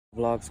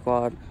Vlog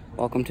squad,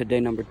 welcome to day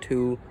number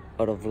 2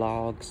 of the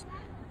vlogs.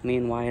 Me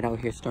and Wyatt out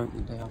here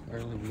starting the day off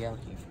early. We out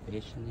here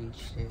fishing and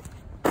shit.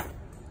 I'm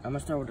gonna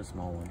start with the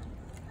small one.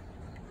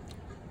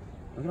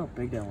 Look at how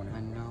big that one is. I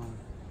know.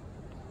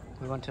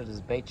 We went to this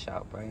bait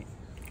shop, right?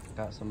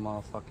 Got some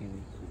motherfucking,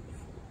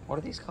 what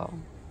are these called?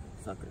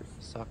 Suckers.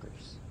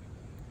 Suckers.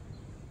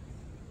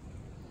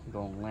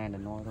 Going land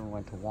in Northern,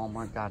 went to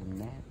Walmart, got a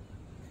net.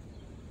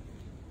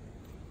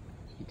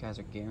 You guys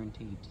are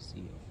guaranteed to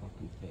see a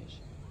fucking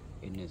fish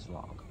in this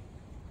vlog.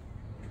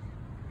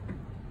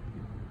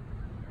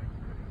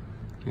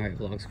 Alright,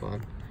 vlog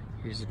squad,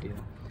 here's the deal.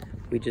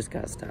 We just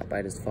got stopped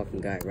by this fucking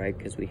guy, right?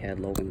 Because we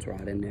had Logan's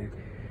rod in there.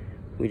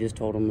 We just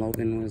told him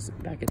Logan was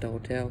back at the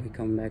hotel. He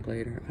coming back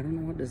later. I don't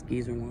know what this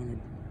geezer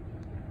wanted.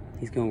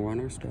 He's gonna run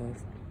our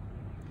stuff.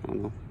 I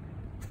don't know.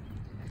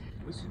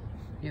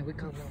 Yeah, we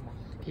could.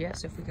 He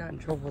asked if we got in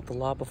trouble with the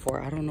law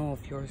before. I don't know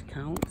if yours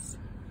counts.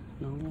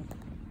 No. I don't know.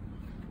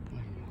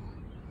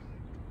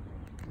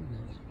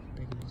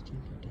 Big ass junk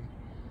right there.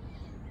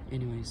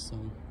 Anyways, so I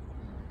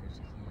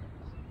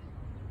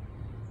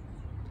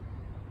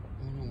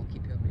don't know, we'll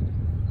keep you updated.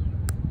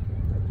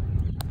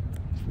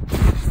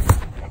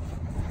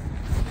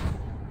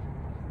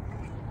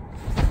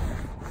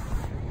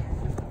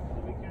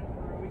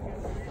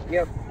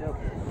 Yep.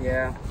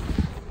 Yeah.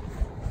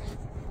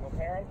 No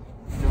parents?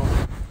 No.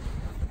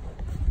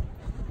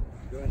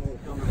 Do I know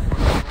what's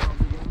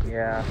coming?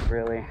 Yeah,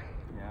 really.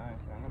 Yeah,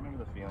 I remember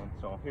the feeling.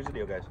 So here's the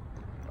deal, guys.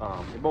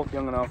 You're both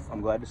young enough.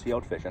 I'm glad to see you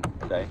out fishing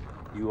today.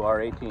 You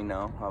are 18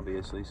 now,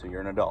 obviously, so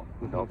you're an adult.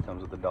 Adult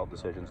comes with adult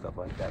decisions, stuff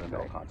like that,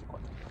 adult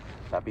consequences.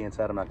 That being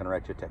said, I'm not going to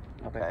write you a ticket.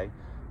 Okay.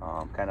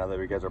 Kind of,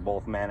 you guys are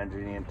both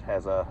managing it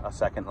as a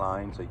second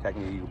line, so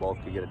technically you both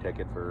could get a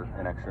ticket for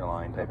an extra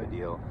line type of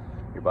deal.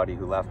 Your buddy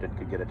who left it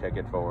could get a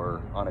ticket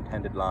for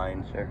unattended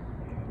line. Sure.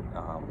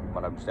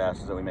 What I'm just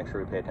asking is that we make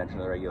sure we pay attention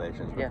to the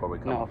regulations before we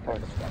come up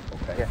with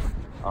stuff. Okay.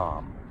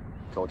 Yeah.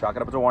 So we'll chalk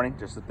it up as a warning,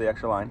 just at the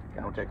extra line.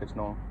 No tickets,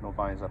 no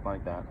fines, nothing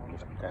like that.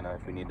 Just kind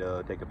of, if we need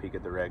to take a peek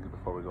at the regs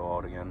before we go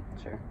out again.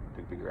 Sure.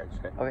 Take a peek at the regs,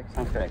 okay? Okay,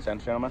 sounds good. Makes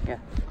sense, gentlemen? Yeah.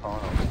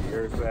 Calling out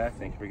yours back.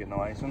 Thank you for getting the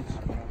license.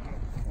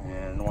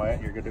 And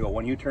Wyatt, you're good to go.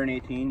 When you turn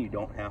 18, you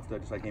don't have to,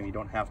 just like him, you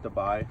don't have to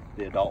buy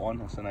the adult one.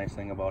 That's the nice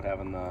thing about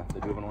having the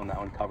juvenile one. That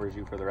one covers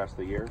you for the rest of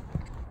the year.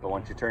 But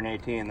once you turn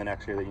 18, the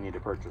next year that you need to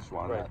purchase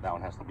one, that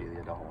one has to be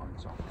the adult one.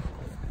 So,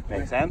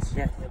 make sense?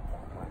 Yeah.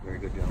 Very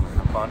good, gentlemen.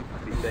 Have fun.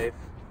 Be safe.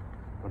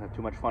 Don't have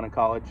too much fun in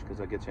college because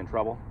that gets you in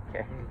trouble.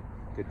 Okay.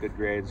 Get good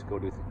grades. Go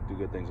do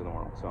good things in the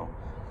world. So,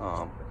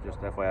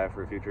 just FYI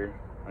for the future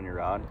on your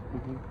rod.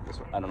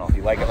 I don't know if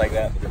you like it like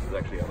that, but this is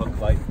actually a hook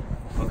light.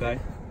 Okay.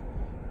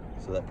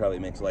 So that probably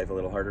makes life a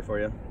little harder for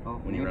you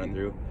when you run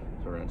through.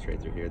 So running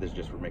straight through here. This is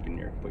just for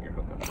making put your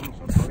hook up. So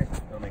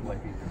it'll make life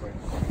easier for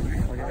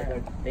you.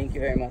 Okay. Thank you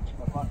very much.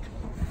 Have fun.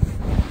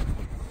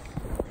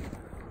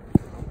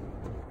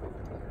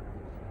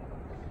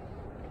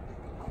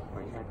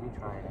 You had me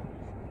trying it.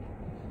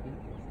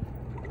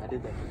 I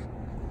did that.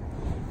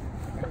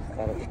 I just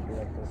thought it would be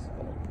like this,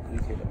 but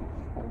easier to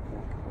hold.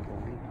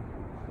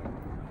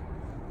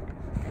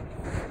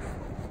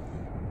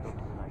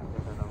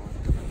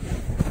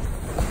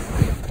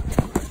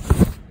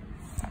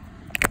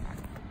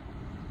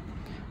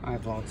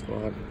 Alright, vlog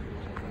squad.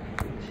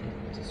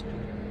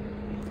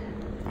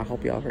 I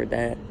hope y'all heard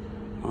that.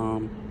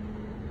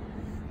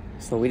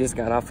 So we just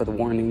got off of the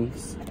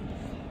warnings.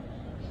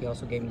 He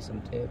also gave me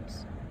some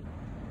tips.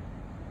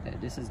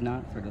 This is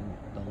not for the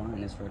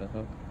line, it's for the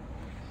hook.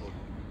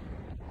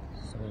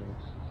 So,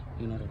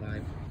 you know the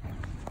vibe.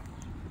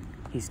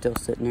 He's still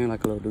sitting there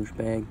like a little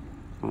douchebag.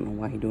 I don't know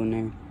why he doing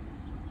there.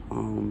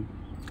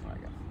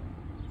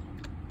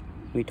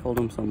 We told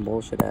him some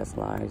bullshit ass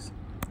lies.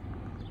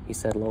 He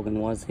said Logan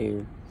was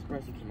here.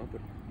 Surprised you came up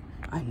with it.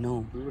 I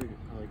know. We would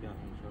have probably gotten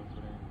in trouble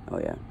today. Oh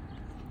yeah.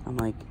 I'm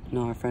like,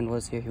 no, our friend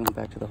was here. He went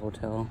back to the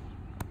hotel,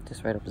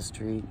 just right up the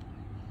street.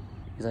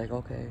 He's like,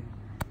 okay.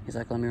 He's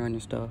like, let me run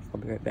your stuff.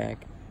 I'll be right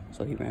back.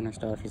 So he ran our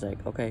stuff. He's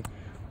like, okay,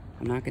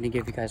 I'm not gonna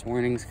give you guys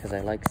warnings because I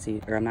like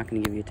I'm not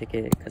gonna give you a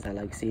ticket because I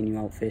like seeing you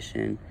out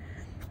fishing.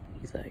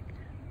 He's like,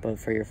 but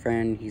for your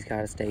friend, he's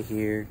gotta stay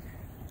here.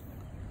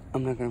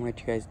 I'm not gonna write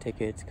you guys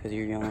tickets because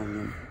you're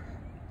young.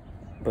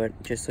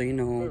 But just so you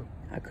know,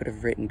 I could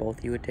have written both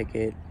of you a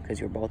ticket because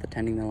you're both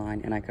attending the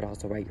line, and I could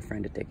also write your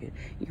friend a ticket.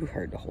 You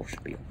heard the whole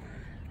spiel.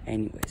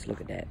 Anyways,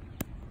 look at that.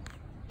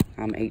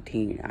 I'm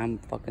 18. I'm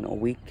fucking a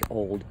week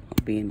old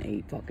of being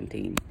 8 fucking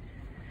teen.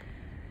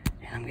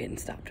 And I'm getting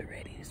stopped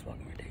already. It's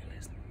fucking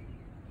ridiculous.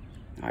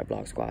 Alright,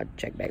 vlog squad,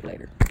 check back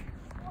later.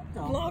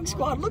 Vlog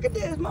squad, look at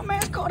this. My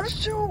man's caught a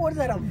shoe. What is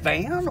that, a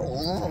van?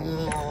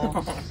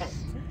 Oh.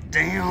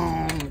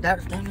 Damn.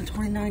 That's down in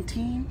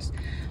 2019s.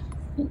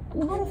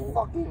 Little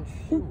fucking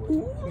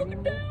look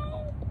at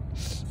that.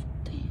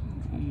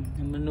 Damn.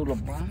 Them the new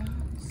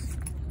LeBrons.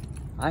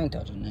 I ain't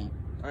touching that.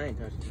 I ain't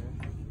touching that.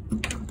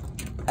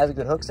 Has a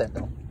good hook set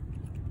though.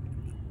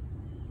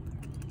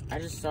 I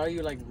just saw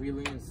you like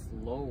reeling in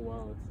slow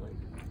while it's like,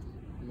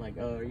 I'm like,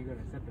 oh, are you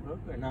gonna set the hook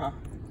or not?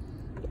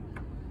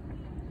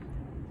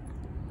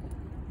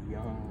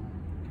 Yum.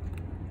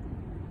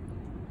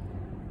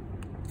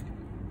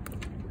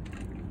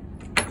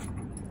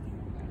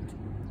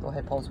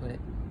 ahead, pulse with it.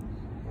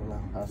 No,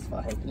 that's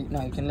fine.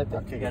 No, you can lift it.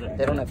 Okay,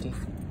 They don't have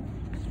teeth.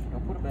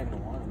 Don't put it back in the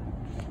water.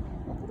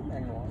 Don't put it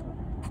back in the water.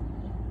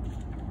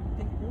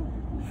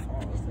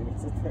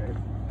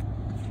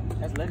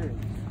 That's literally.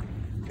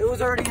 It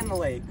was already in the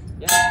lake.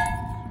 Yeah.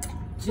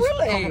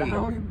 Really?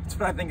 That's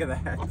what I think of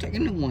that. I'll take a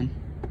new one.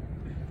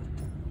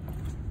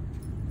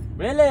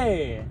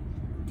 Really?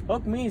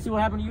 Fuck me, see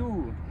what happened to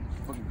you.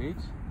 Fucking bitch.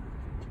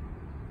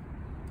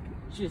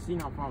 You should have seen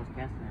how far I was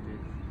casting that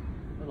bitch.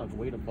 It was like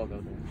way the fuck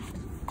out there.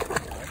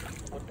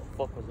 What the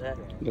fuck was that?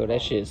 Yo,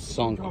 that shit is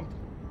sunk. Jump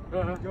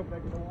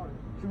back in the water.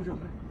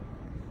 Jump.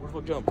 Where the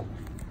fuck jump?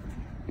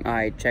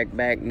 Alright, check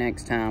back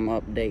next time,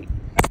 update.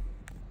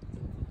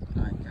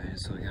 Alright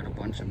guys, so we got a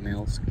bunch of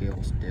male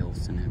skill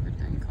stills and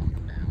everything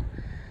coming down.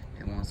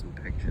 They want some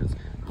pictures.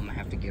 I'm gonna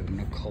have to give them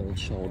a cold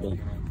shoulder.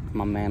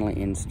 My manly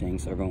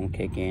instincts are gonna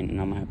kick in and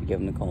I'm gonna have to give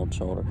them the cold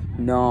shoulder.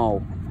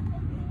 No!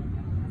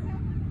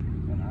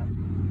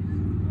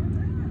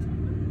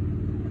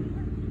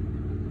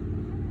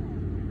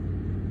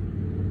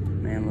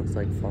 Man looks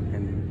like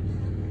fucking...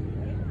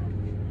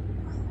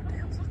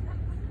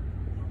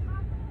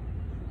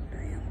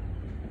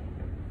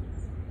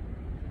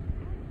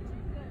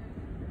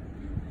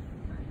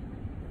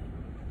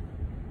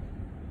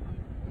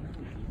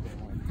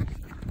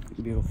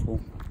 Beautiful.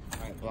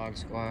 Alright, vlog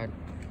squad.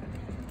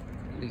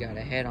 We got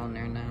a head on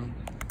there now.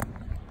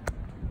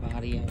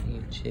 Body out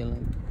here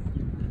chilling.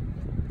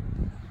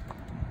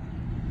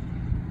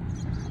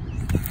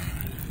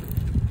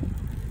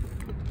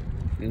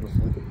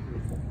 Beautiful.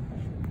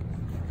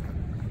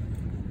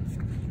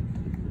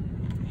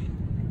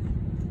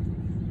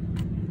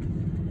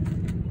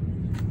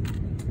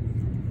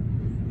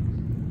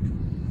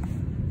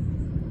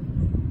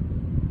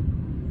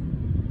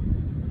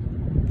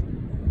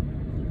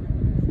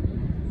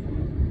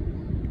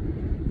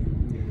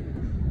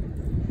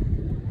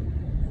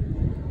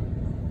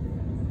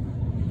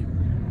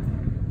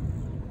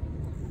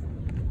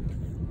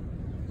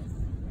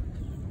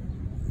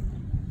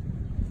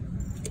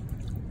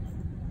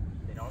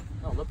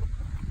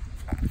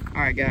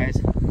 Alright guys,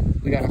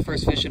 we got our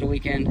first fish of the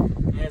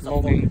weekend. Yeah, it's a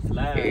Logan, fucking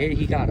slab.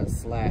 he got a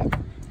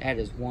slab. That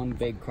is one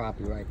big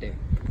crappie right there.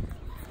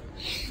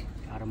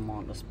 Got him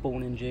on the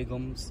spoon and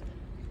jigums.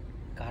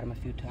 Got him a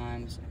few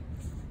times.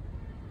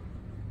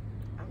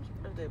 I'm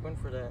surprised they went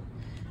for that.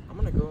 I'm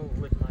gonna go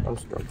with my... I'm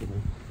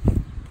struggling.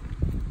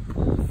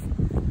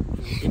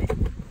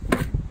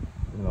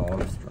 No,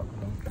 I'm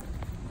struggling.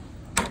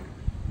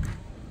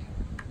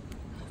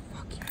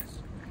 Fuck yes.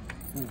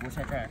 Ooh, what's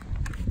that track?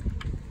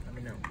 Let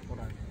me know. Hold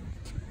on.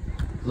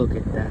 Look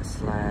at that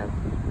slab.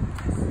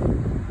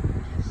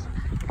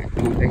 Alright,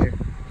 you want a picture?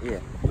 Yeah.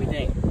 What do you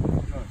think?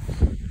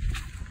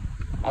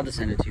 I'll just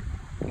send it to you.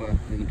 Well,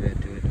 we can do it.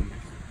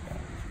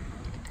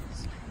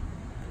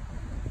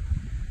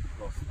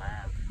 Little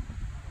slab.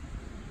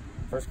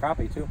 First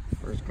crappie too.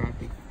 First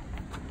crappie.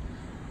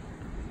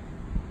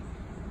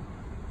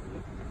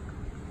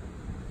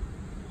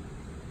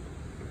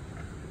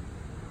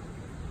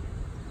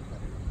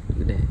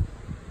 Look at that.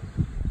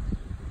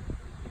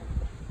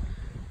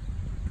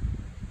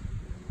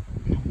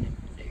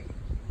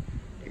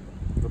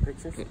 The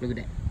pictures? Look at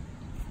that.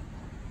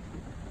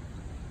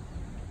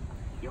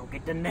 Yo,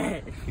 get the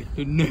net. Get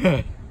the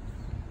net.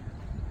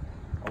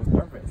 I was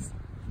nervous.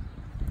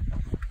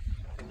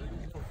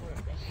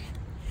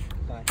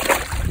 Bye.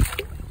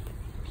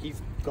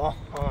 He's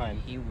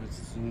gone. He was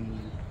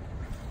zooming.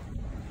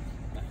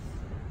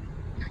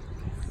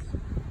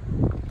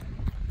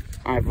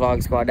 Alright,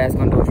 vlog squad, that's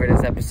gonna do it for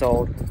this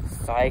episode.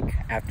 Psych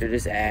after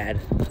this ad.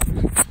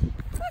 I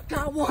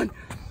got one!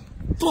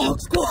 Vlog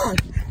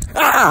squad!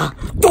 Ah!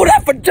 Do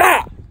that for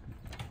that!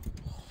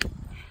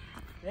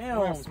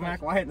 Damn,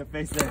 Smack Wyatt in the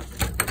face there.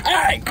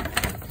 Hey!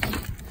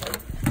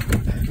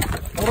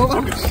 Hold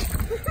on.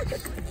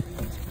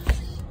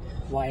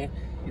 Wyatt,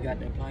 you got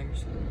that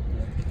pliers?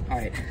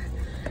 Alright.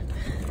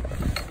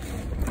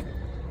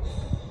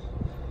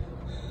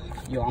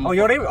 Yo, I'm Oh,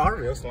 they are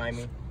real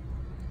slimy.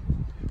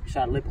 Should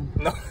I lip him?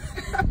 No.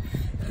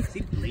 is he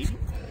bleeding?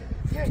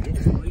 Yeah, he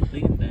is. He's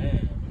bleeding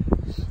bad.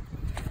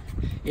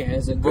 Yeah,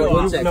 it's a good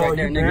hood tech right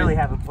there, you barely nigga.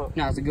 have him put.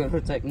 No, it's a good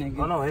hood tech, nigga.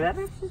 Oh no, that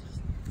is.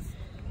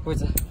 Where's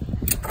that?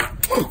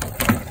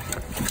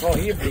 Oh,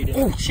 you're bleeding.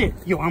 Oh shit!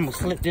 Yo, I almost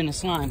slipped in the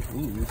slime.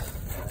 Ooh.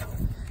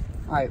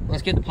 Alright,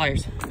 let's get the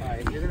pliers.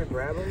 Alright, you're gonna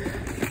grab him.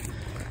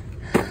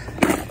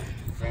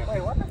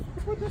 Wait, what the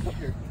fuck? Put this up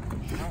here.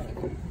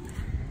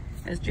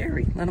 That's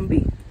Jerry. Let him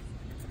be.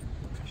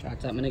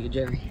 Shots out my nigga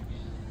Jerry.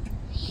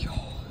 Yo.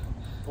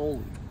 Holy.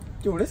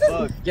 Dude, this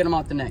is. Get him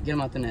out the net. Get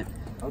him out the net.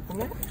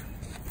 Open it?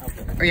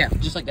 Or yeah,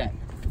 just like that.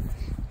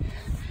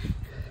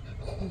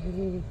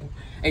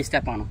 Hey,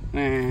 step on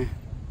him.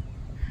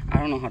 I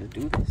don't know how to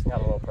do this. Got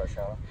a little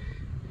pressure on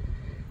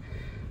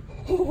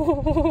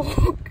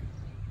him.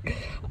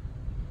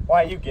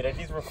 Why you get it?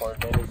 He's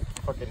recording it. He's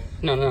fucking.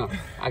 No.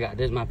 I got it.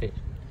 This is my fish.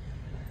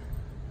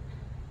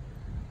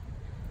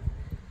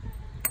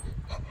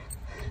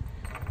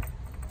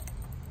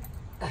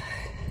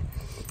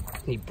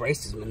 Need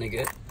braces, my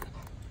nigga.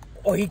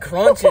 Oh, he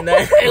crunching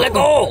that. Hey, let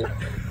go!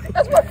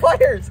 That's my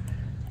pliers.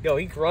 Yo,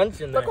 he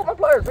crunching that. Look at my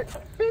pliers,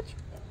 bitch.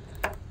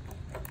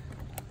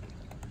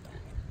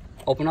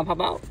 Open up,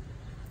 hop out.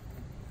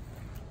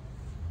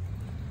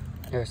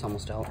 There, it's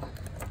almost out.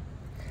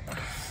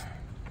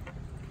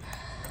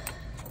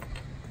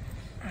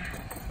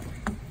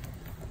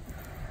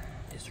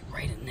 It's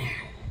right in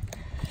there.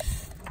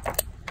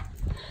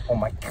 Oh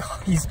my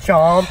god, he's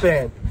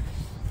chomping.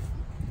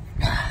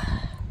 Oh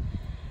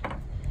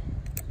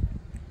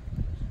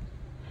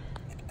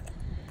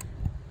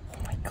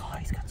my god,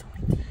 he's got so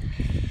many teeth.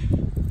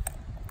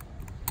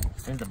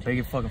 This is the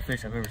biggest fucking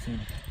fish I've ever seen.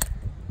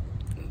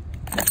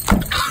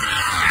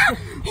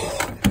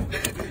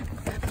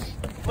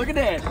 Look at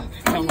that.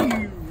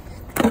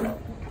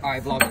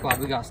 Alright, vlog squad,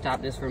 we gotta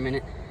stop this for a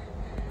minute.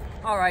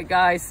 Alright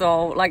guys,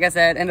 so like I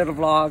said, end of the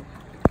vlog.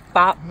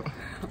 Bop.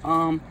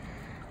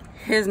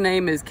 His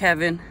name is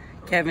Kevin.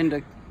 Kevin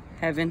to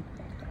heaven.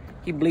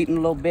 He bleeding a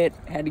little bit.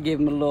 Had to give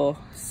him a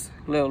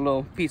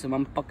little piece of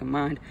my fucking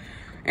mind.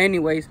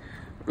 Anyways,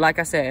 like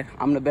I said,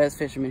 I'm the best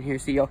fisherman here.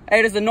 See yo.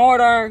 Hey, this is the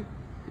Northern.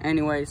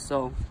 Anyways,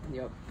 so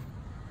yep.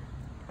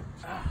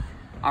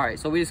 Alright,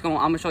 so I'm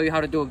gonna show you how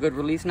to do a good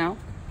release now.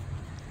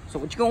 So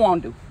what you gonna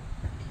wanna do?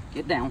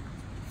 Get down.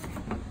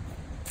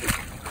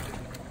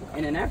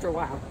 And then after a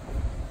while,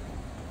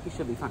 he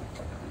should be fine.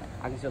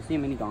 I can still see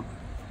him and he's gone.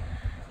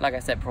 Like I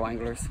said, pro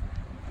anglers,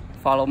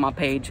 follow my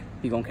page.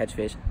 You're gonna catch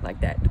fish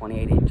like that,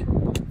 28-inch.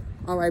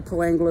 All right,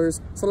 pro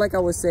anglers. So like I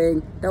was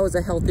saying, that was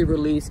a healthy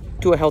release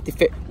to a healthy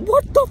fish.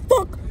 What the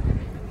fuck?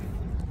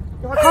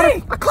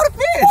 Hey! I caught a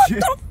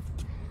fish! What the?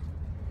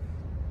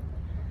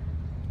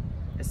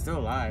 It's still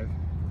alive.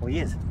 Oh, he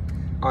is.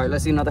 All right,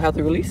 let's see another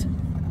healthy release.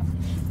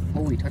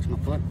 Oh, he touched my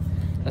foot.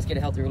 Let's get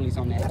a healthy release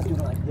on that. I do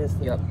it like this.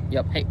 Yep.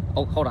 Hey,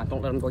 oh, hold on.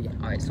 Don't let him go yet.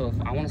 All right, so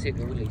if I want to see a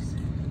good release.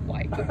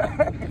 Why?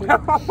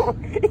 No,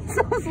 he's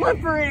so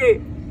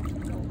slippery.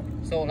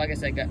 So, like I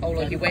said, oh,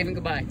 look, he's waving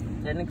goodbye.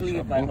 Technically,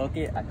 if I hook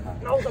it, I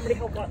can't. No, somebody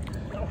help us.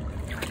 No.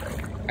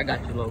 I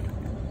got you, Logan.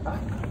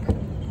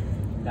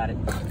 Got it.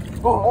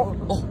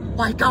 Oh,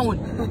 why he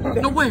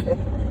going? No way.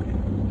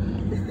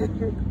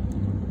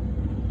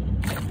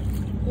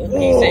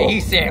 He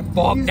said,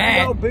 fuck you that. See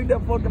how big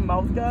that fucking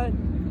mouth got?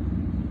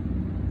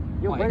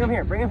 Yo, bring him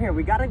here. Bring him here.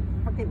 We gotta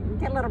fucking. We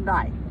can't let him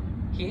die.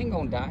 He ain't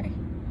gonna die.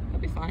 He'll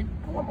be fine.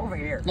 Come over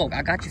here. Look,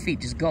 I got your feet.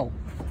 Just go.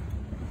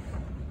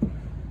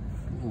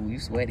 Ooh, you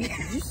sweaty.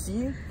 Did you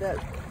see that?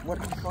 What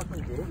he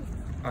fucking did?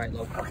 All right,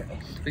 look. Okay.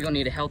 We're gonna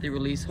need a healthy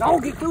release. No,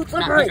 get too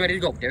slippery. Nah, he's ready to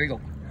go. There you go.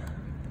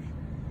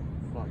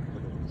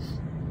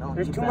 No,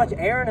 there's too much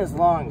air in his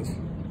lungs.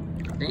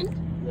 Think?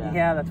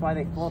 Yeah, that's why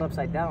they float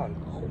upside down.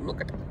 Oh, look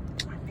at that.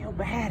 I feel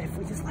bad if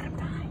we just let him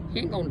die. He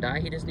ain't gonna die.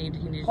 He just need.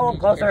 Hold him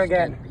closer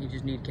again. He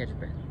just need to catch a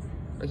breath.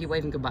 Look, he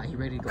waving goodbye. He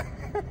ready to go.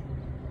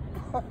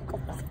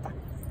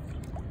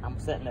 I'm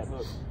setting that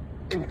hook.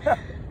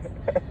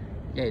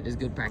 Yeah, this is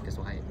good practice,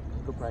 Wyatt.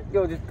 Good practice.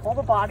 Yo, just pull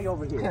the body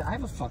over here. Yeah, I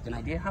have a fucking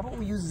idea. How about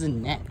we use a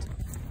net?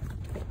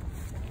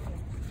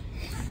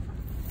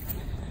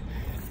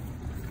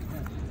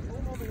 Pull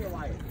him over here,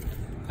 Wyatt.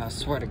 I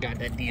swear to God,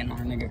 that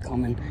DNR nigga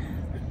coming.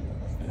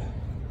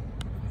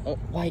 Oh,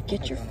 Wyatt,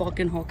 get your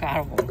fucking hook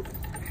out of him.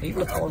 Leave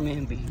the poor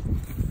man be.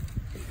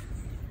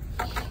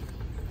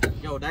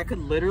 Yo, that could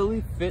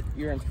literally fit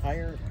your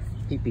entire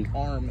Pee-pee.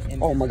 arm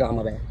in. Oh my God,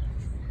 my bad.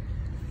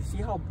 You see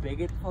how big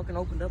it fucking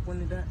opened up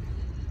when it did that?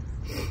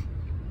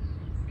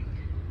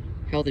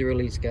 Healthy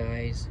release,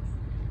 guys.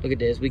 Look at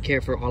this. We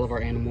care for all of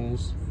our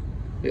animals.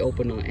 We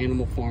open an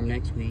animal farm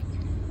next week.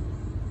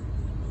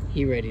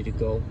 He ready to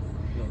go.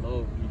 Yo,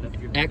 Lo, you have to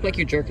give Act like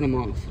you're jerking him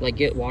off. Like,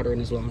 get water in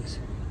his lungs.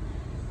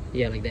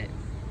 Yeah, like that.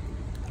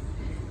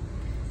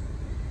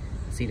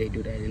 See, they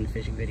do that in the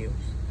fishing videos.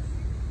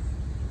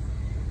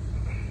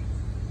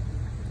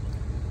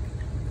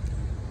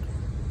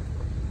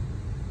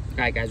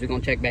 Alright guys, we're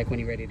gonna check back when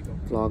he's ready to go.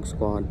 Vlog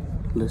squad,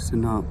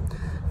 listen up.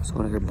 So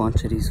there's a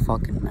bunch of these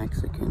fucking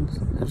Mexicans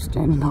that are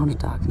standing on the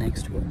dock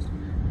next to us.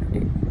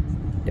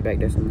 They're back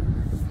there somewhere.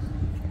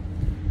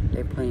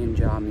 They're playing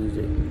jaw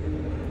music.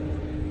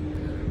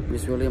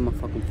 It's really in my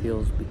fucking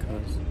feels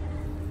because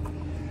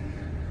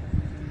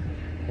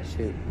that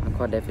shit, I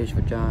caught that fish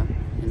for jaw,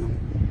 you know.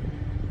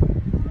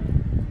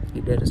 He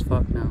dead as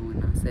fuck now,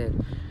 and I said,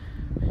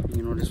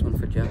 you know, this one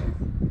for jaw.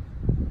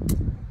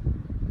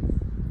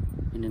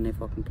 And then they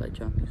fucking play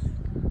jaw music.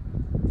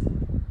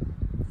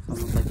 It's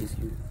almost like he's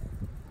here.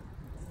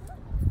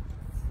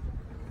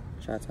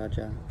 Shots out,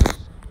 jaw.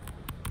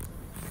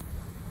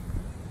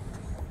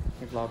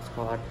 Hey, vlog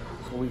squad.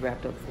 So we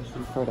wrapped up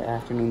fishing for the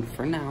afternoon.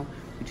 For now,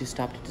 we just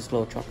stopped at this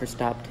little trucker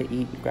stop to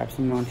eat, grab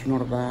some lunch, you know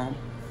the vibe.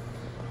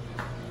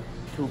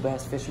 Two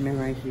best fishermen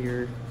right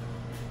here.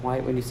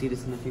 Wyatt, when you see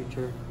this in the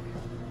future,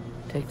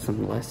 take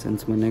some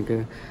lessons, my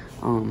nigga.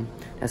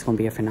 That's gonna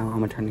be it for now. I'm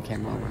gonna turn the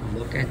camera around.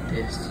 Look at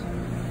this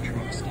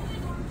truck stop.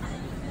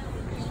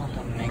 It's like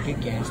a mega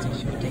gas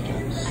station. We're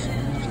taking so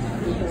much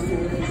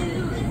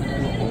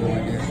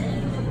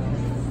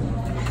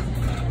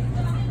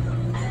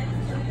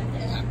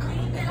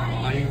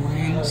onion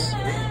rings.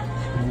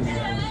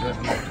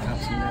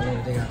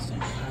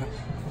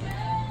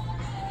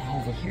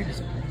 hear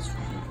this place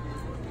from?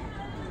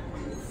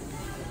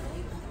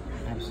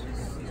 Absolutely.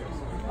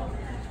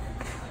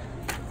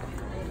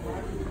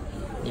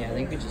 Yeah, I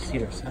think we just see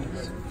their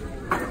sights.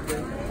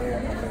 Okay.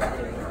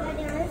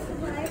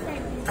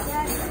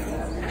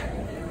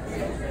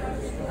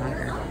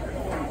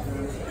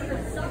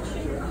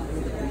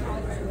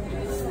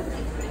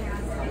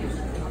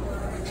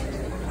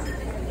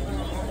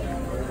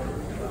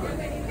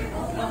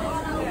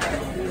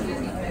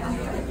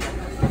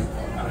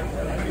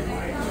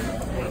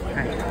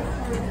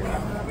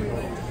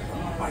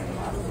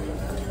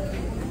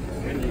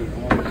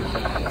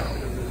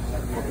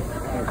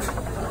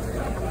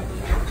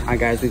 Alright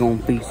guys, we gonna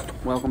feast.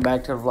 Welcome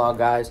back to the vlog,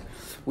 guys.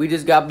 We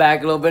just got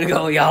back a little bit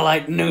ago. Y'all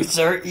like the new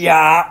shirt?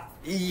 Yeah.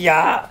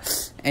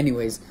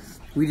 Anyways,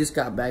 we just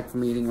got back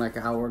from eating like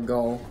an hour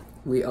ago.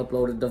 We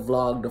uploaded the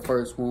vlog, the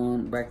first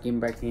one. Back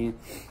in.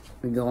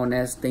 We go on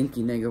that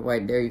stinky nigga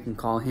right there. You can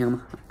call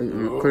him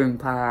cream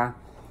pie.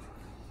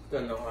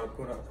 Don't know how to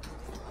put up.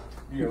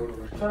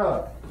 Shut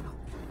up.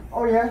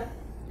 Oh yeah.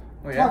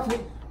 Talk to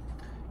me.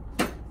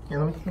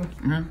 Here, let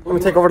me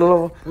take over the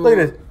level. Look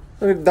at this.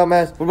 Look at the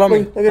dumbass. What about me?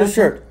 Look at his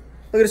shirt.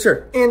 Look at his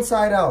shirt.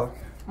 Inside out.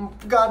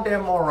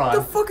 Goddamn moron.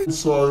 The fuck is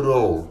Inside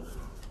out.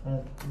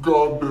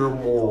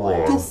 Goddamn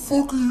moron. The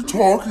fuck are you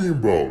talking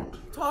about?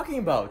 talking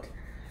about?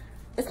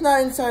 It's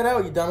not inside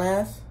out, you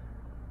dumbass.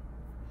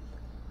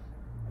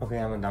 Okay,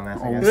 I'm a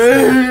dumbass, I guess.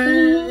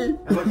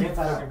 It looks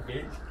inside out.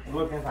 It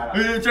looks inside out.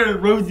 You're trying to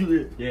roast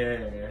you.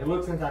 Yeah. It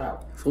looks inside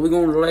out. So we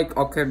going to the lake.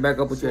 I'll catch back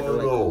up with you at the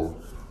lake. No.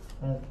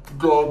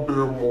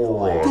 Goddamn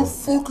moron. The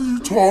fuck are you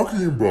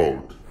talking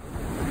about?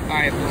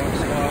 Alright, boys, so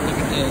look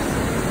at this.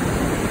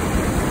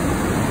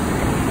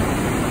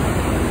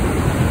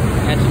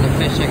 That's the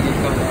fish I get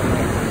caught.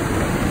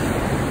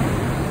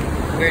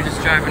 We're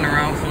just driving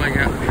around for like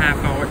a half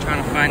hour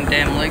trying to find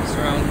damn lakes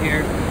around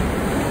here.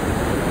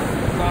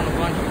 Found a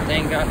bunch, but they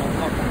ain't got no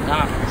fucking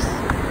docks.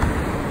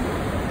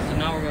 So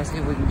now we're gonna see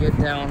if we can get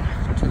down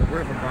to the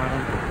river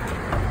bottom.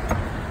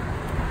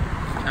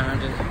 Trying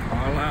to just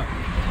fall out.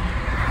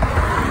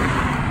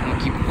 I'm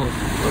gonna keep it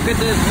posted. Look at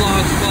this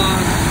vlog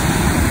spot.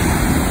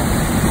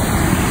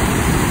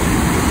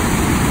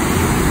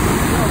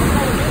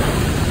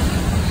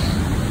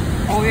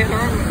 Oh yeah, there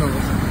are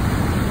those.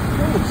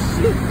 Oh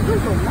shit,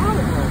 there's a lot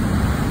of them.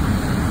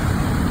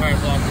 Alright,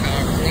 vlog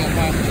spot. We're gonna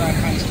find the track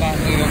kind of spot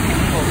and we're gonna keep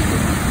it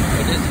posted.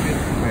 But this is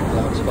beautiful. Alright,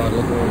 vlog spot,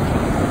 look where we're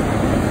from.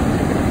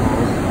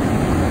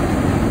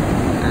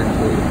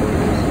 Absolutely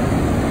gorgeous.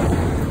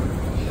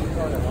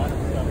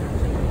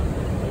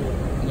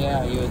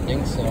 Yeah, you would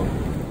think so.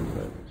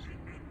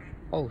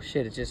 Oh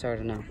shit, it just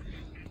started now.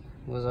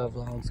 What's up,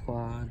 vlog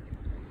squad?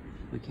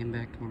 We came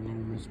back to our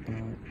normal spot.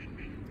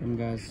 Them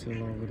guys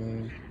still over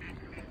there.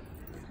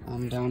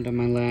 I'm down to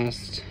my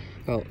last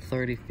about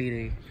 30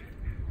 feet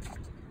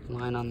of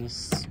line on this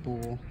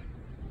spool.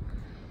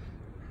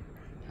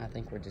 I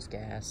think we're just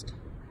gassed.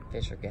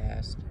 Fish are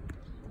gassed.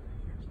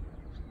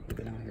 We've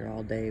been out here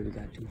all day. We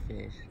got 2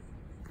 fish.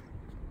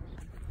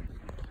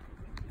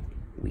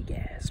 We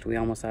gassed. We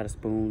almost out of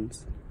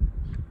spoons.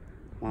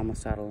 We're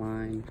almost out of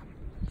line.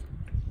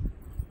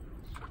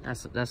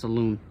 That's a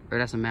loon, or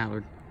that's a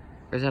mallard.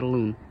 Or is that a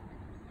loon?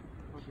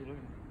 What you looking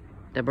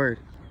at? That bird.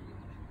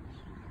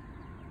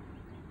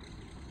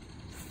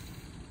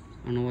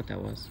 I don't know what that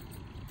was.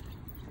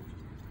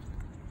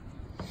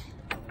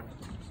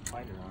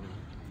 Spider on it.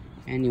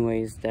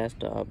 Anyways, that's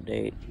the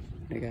update.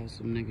 They got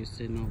some niggas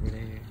sitting over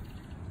there.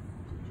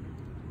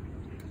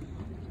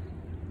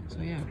 So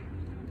yeah,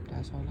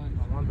 that's all I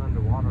know. One's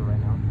underwater right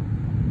now.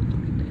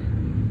 Look at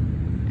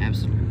that.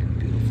 Absolutely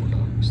beautiful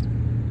dogs.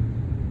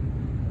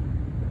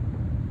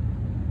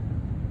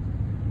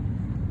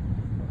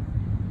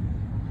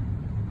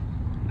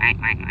 Wang,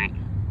 wang, wang.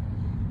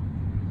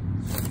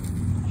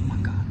 Oh my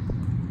god.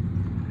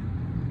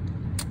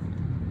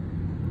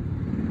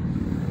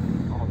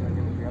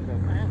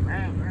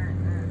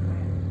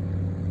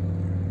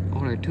 Oh,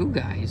 there are 2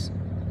 guys.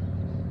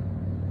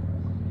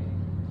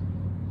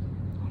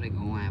 Oh, they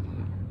gonna have a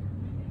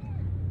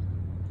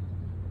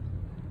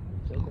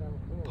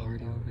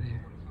party over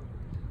there.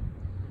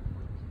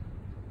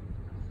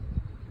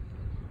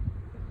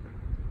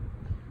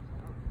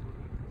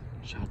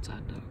 Shots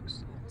at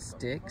ducks.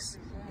 Sticks.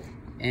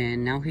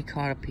 And now he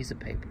caught a piece of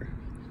paper.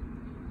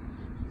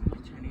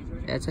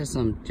 That's just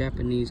some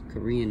Japanese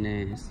Korean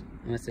ass.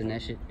 I'm gonna send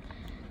that shit.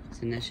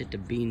 Send that shit to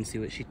Bean, see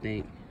what she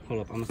think.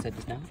 Hold up, I'm gonna set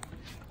this down.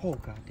 Oh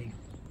god damn.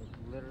 It's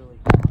literally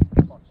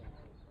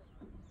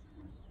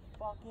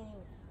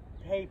fucking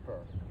paper.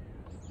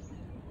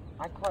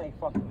 I caught a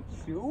fucking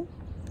shoe,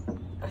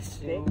 a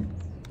stick,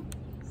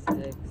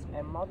 Sticks.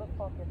 and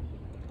motherfucking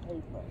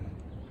paper.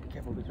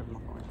 Careful, be careful,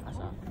 my phone. I saw.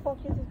 What the fuck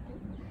is this?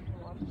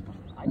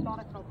 I thought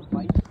I felt the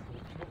bite.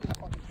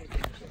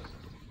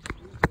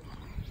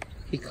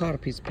 He caught a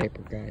piece of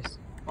paper, guys.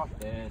 Fuck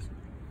this.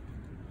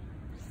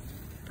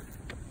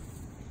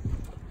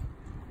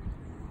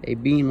 Hey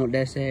Bean, what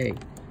that say?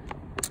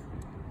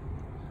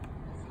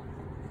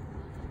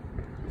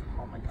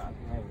 Oh my god,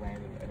 I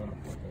landed right on the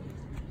fucking.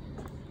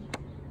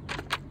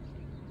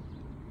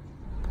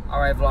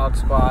 Alright, Vlog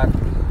Squad.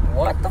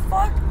 What the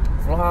fuck?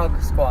 Vlog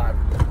Squad.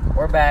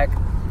 We're back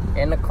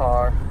in the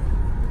car.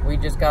 We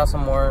just got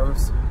some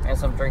worms and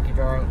some drinky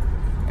drink.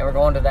 And we're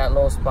going to that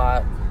little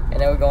spot. And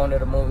then we're going to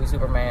the movie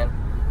Superman.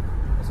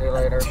 See you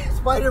later.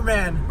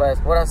 Spiderman. But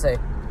what'd I say?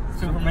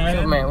 Superman.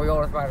 Superman. We're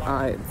going to Spiderman.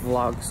 Alright,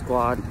 Vlog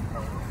Squad.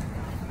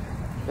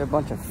 There are a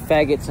bunch of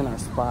faggots in our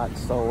spot,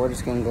 so we're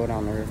just gonna go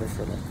down the river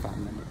for like 5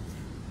 minutes.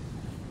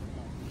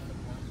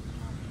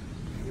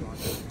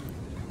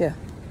 Yeah.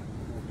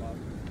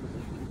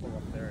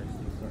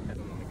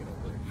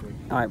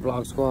 Alright,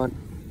 Vlog Squad.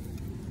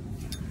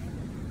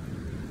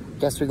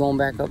 Guess we're going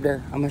back up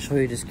there. I'm gonna show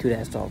you this cute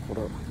ass dog. Hold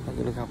up.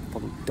 Look how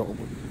fucking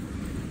adorable.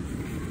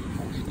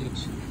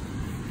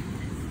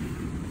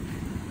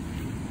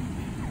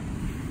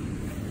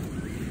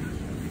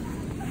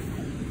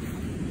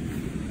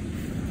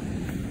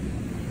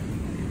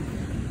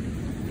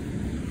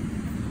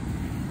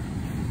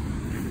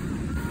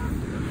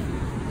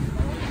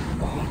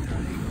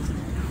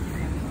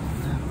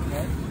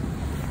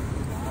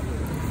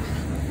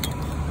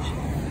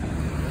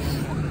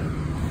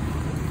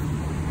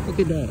 Look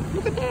at that.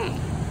 Look at that.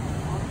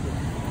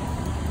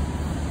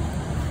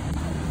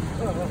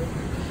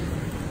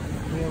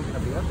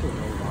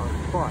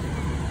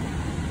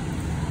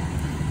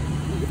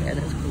 Yeah,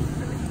 that's cool.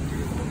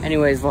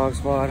 Anyways, Vlog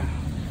Squad,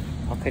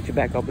 I'll catch you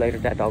back up later.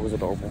 That dog was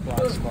adorable.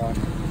 Vlog Squad.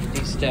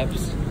 These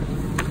steps,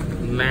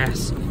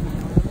 massive.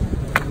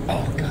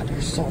 Oh god,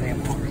 they're so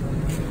damn hard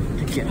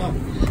to get up.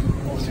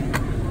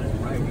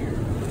 Right here.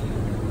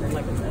 They're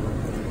like a metal.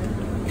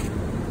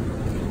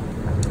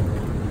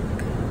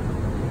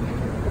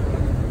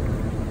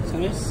 So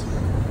this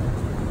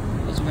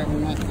is where we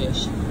might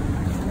fish.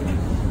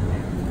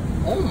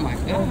 Oh my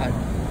god.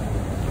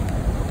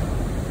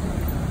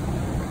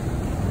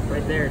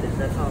 Right there,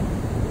 that's how.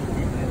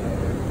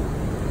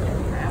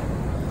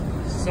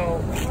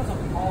 So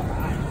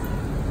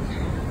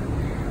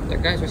the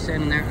guys are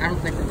standing there. I don't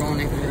think we're going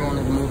in because we're going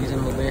to the movies in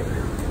a little bit.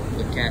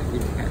 Good cat,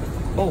 good cat.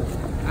 Oh,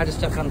 I just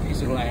stepped on a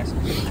piece of glass.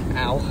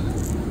 Ow.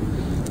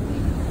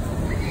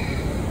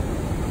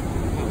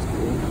 That was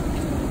cool.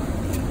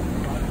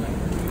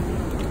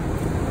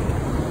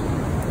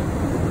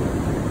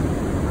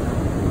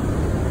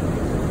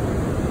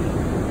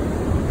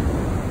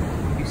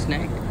 You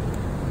snagged?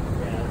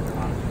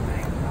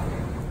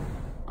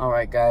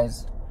 Alright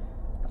guys,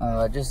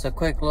 just a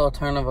quick little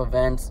turn of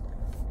events.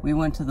 We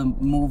went to the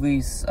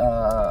movies,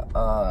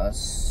 what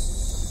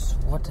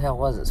the hell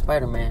was it?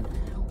 Spider-Man.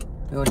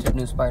 We went to the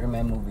new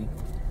Spider-Man movie.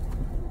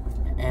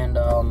 And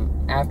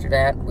after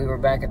that, we were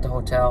back at the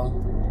hotel.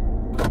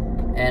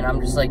 And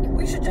I'm just like,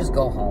 we should just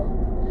go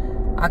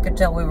home. I could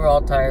tell we were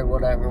all tired,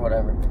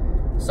 whatever.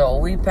 So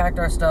we packed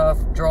our stuff,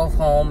 drove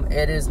home.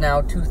 It is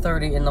now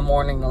 2:30 in the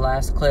morning. The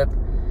last clip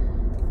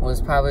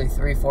was probably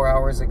 3-4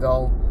 hours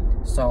ago.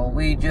 So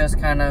we just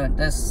kind of,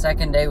 this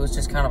second day was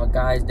just kind of a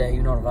guy's day,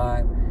 you know the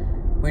vibe.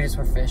 We just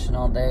were fishing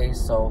all day,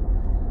 so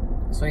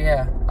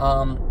yeah.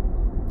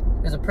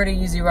 It was a pretty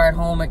easy ride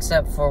home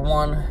except for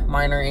one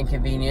minor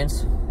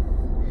inconvenience.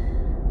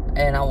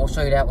 And I will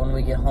show you that when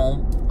we get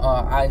home.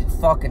 I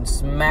fucking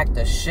smacked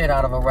the shit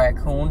out of a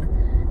raccoon.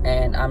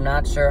 And I'm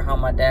not sure how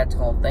my dad's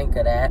gonna think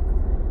of that.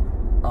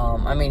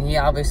 I mean, he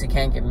obviously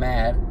can't get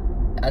mad.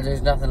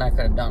 There's nothing I could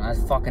have done. I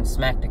fucking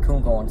smacked the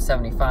coon going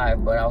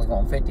 75, but I was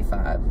going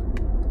 55.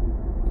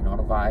 You know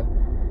the vibe.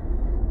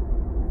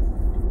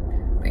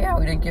 But yeah,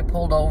 we didn't get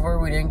pulled over.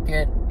 We didn't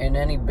get in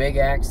any big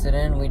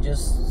accident. We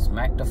just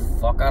smacked the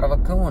fuck out of a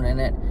coon, and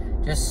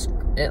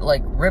it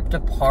like ripped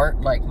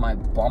apart like my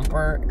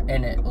bumper,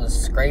 and it was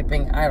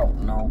scraping. I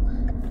don't know.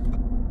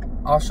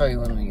 I'll show you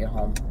when we get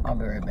home. I'll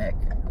be right back.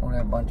 Oh, there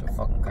are a bunch of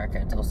fucking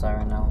crackheads outside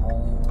right now.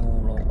 Oh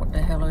Lord, what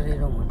the hell are they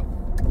doing?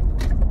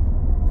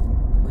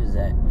 Who is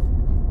that?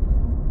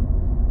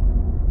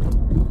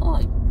 Oh,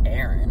 like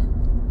Aaron.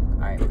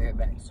 Alright, we'll be right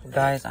back. So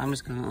guys, I'm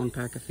just gonna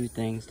unpack a few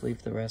things,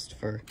 leave the rest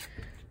for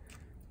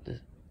the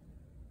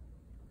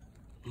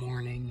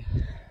morning.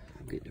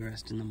 I'll get the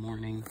rest in the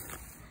morning.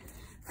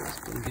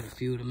 Just gonna get a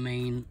few of the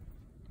main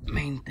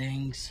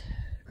things.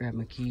 Grab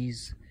my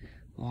keys,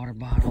 water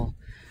bottle.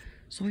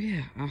 So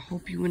yeah, I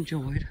hope you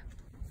enjoyed.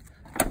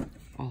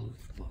 Oh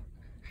fuck.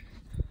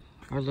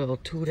 Our little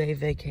 2-day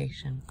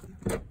vacation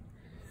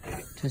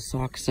to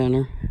Sauk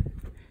Center,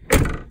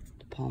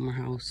 the Palmer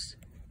House,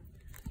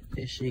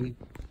 fishing.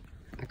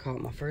 I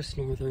caught my first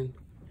northern,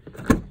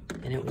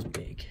 and it was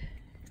big,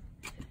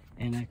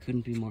 and I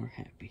couldn't be more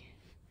happy.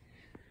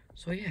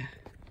 So yeah,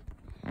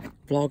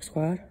 Vlog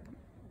Squad,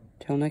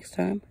 till next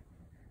time,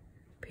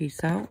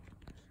 peace out,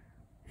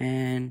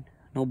 and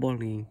no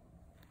bullying.